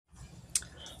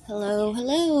Hello,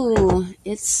 hello.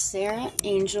 It's Sarah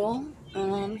Angel.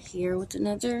 I'm here with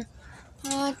another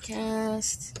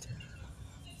podcast.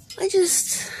 I'm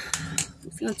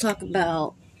going to talk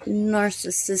about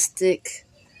narcissistic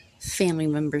family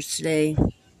members today.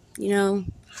 You know,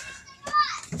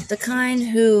 the kind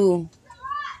who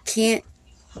can't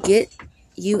get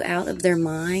you out of their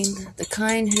mind, the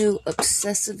kind who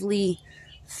obsessively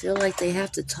feel like they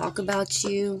have to talk about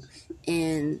you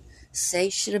and say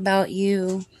shit about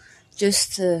you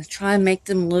just to try and make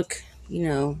them look,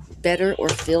 better or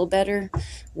feel better,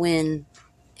 when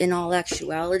in all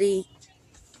actuality,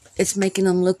 it's making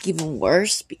them look even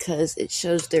worse because it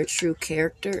shows their true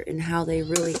character and how they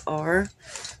really are.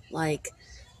 Like,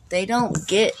 they don't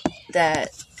get that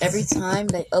every time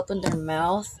they open their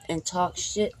mouth and talk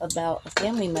shit about a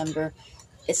family member,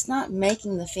 it's not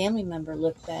making the family member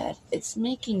look bad. It's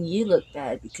making you look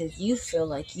bad because you feel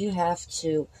like you have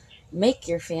to make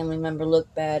your family member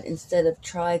look bad instead of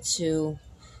try to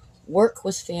work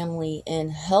with family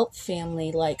and help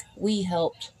family like we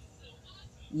helped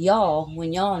y'all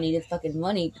when y'all needed fucking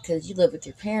money because you live with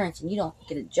your parents and you don't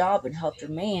get a job and help your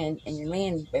man, and your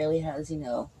man barely has,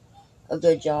 a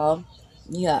good job.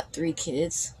 You got 3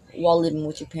 kids while living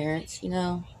with your parents,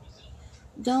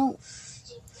 Don't,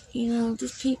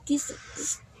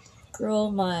 this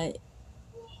girl, my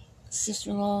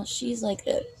sister-in-law, she's like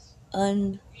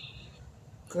an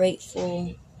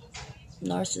ungrateful,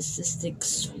 narcissistic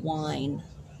swine.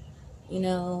 You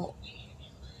know,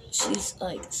 she's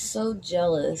like so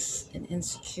jealous and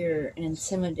insecure and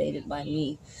intimidated by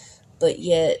me, but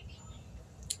yet,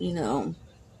 you know,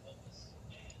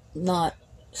 not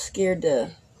scared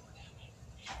to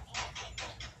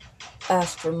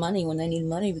ask for money when they need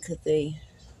money because they,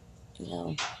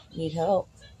 need help.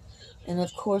 And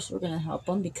of course, we're going to help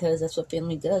them because that's what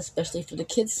family does, especially for the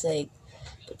kids' sake.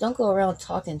 But don't go around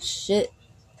talking shit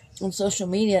on social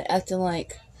media acting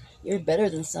like you're better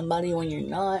than somebody when you're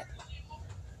not.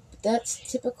 But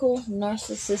that's typical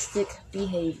narcissistic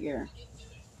behavior.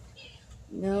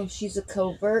 She's a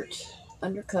covert,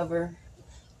 undercover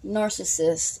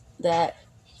narcissist that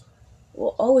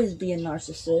will always be a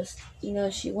narcissist.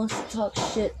 She wants to talk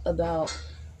shit about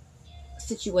a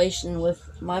situation with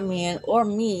my man or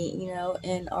me,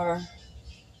 and our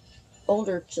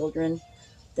older children,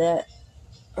 that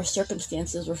our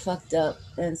circumstances were fucked up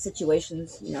and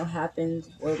situations, happened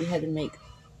where we had to make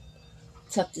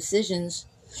tough decisions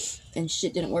and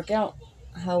shit didn't work out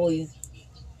how we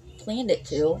planned it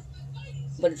to.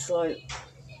 But it's like,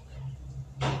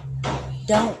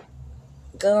 don't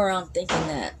go around thinking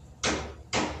that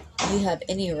you have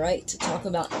any right to talk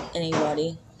about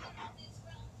anybody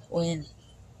when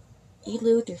you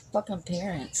live with your fucking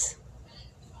parents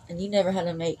and you never had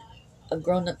to make a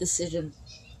grown-up decision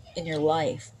in your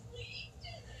life.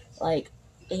 Like,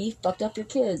 and you fucked up your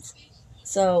kids.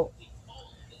 So,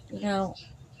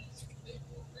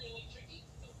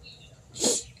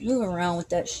 move around with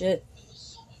that shit.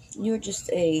 You're just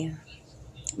a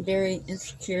very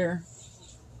insecure,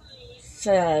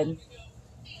 sad,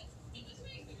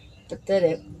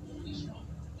 pathetic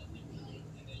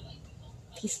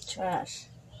piece of trash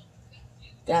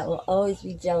that will always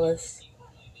be jealous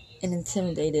and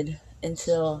intimidated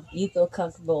until you feel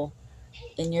comfortable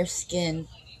in your skin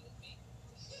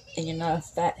and you're not a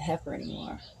fat heifer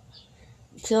anymore.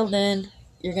 Until then,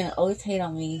 you're going to always hate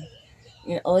on me. You're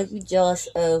going to always be jealous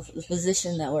of the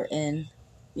position that we're in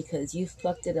because you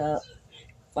fucked it up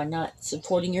by not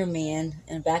supporting your man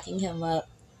and backing him up.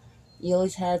 You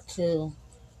always had to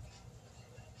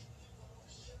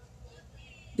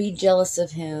be jealous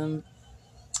of him,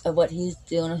 of what he's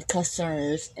doing with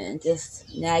customers, and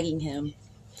just nagging him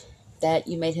that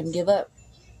you made him give up.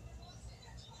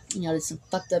 Did some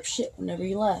fucked up shit whenever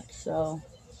you left. So,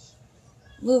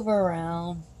 move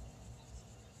around.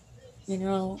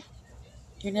 You're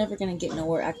never going to get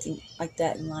nowhere acting like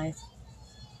that in life.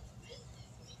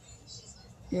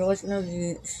 You're always going to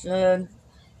be sad,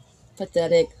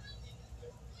 pathetic,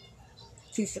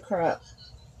 piece of crap.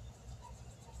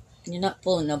 And you're not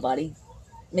fooling nobody.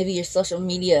 Maybe your social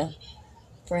media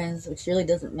friends, which really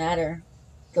doesn't matter.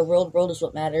 The world is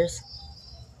what matters.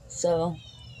 So,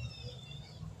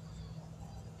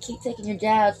 keep taking your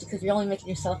jabs because you're only making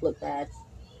yourself look bad.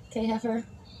 Okay, heifer?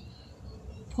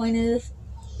 Point is,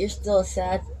 you're still a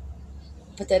sad,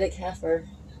 pathetic heifer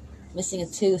missing a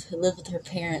tooth who lives with her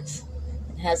parents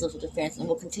and has lived with her parents and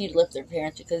will continue to live with their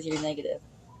parents because you're negative.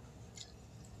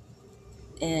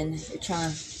 And you're trying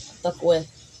to fuck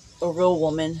with a real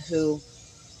woman who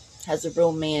has a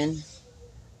real man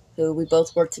who we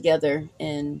both work together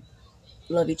and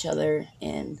love each other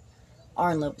and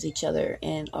are in love with each other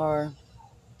and are,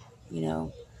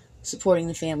 supporting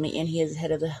the family, and he is the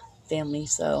head of the family.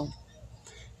 So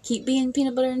keep being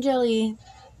peanut butter and jelly.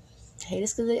 Hate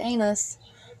us because it ain't us.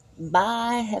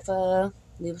 Bye. Have a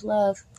leave with love.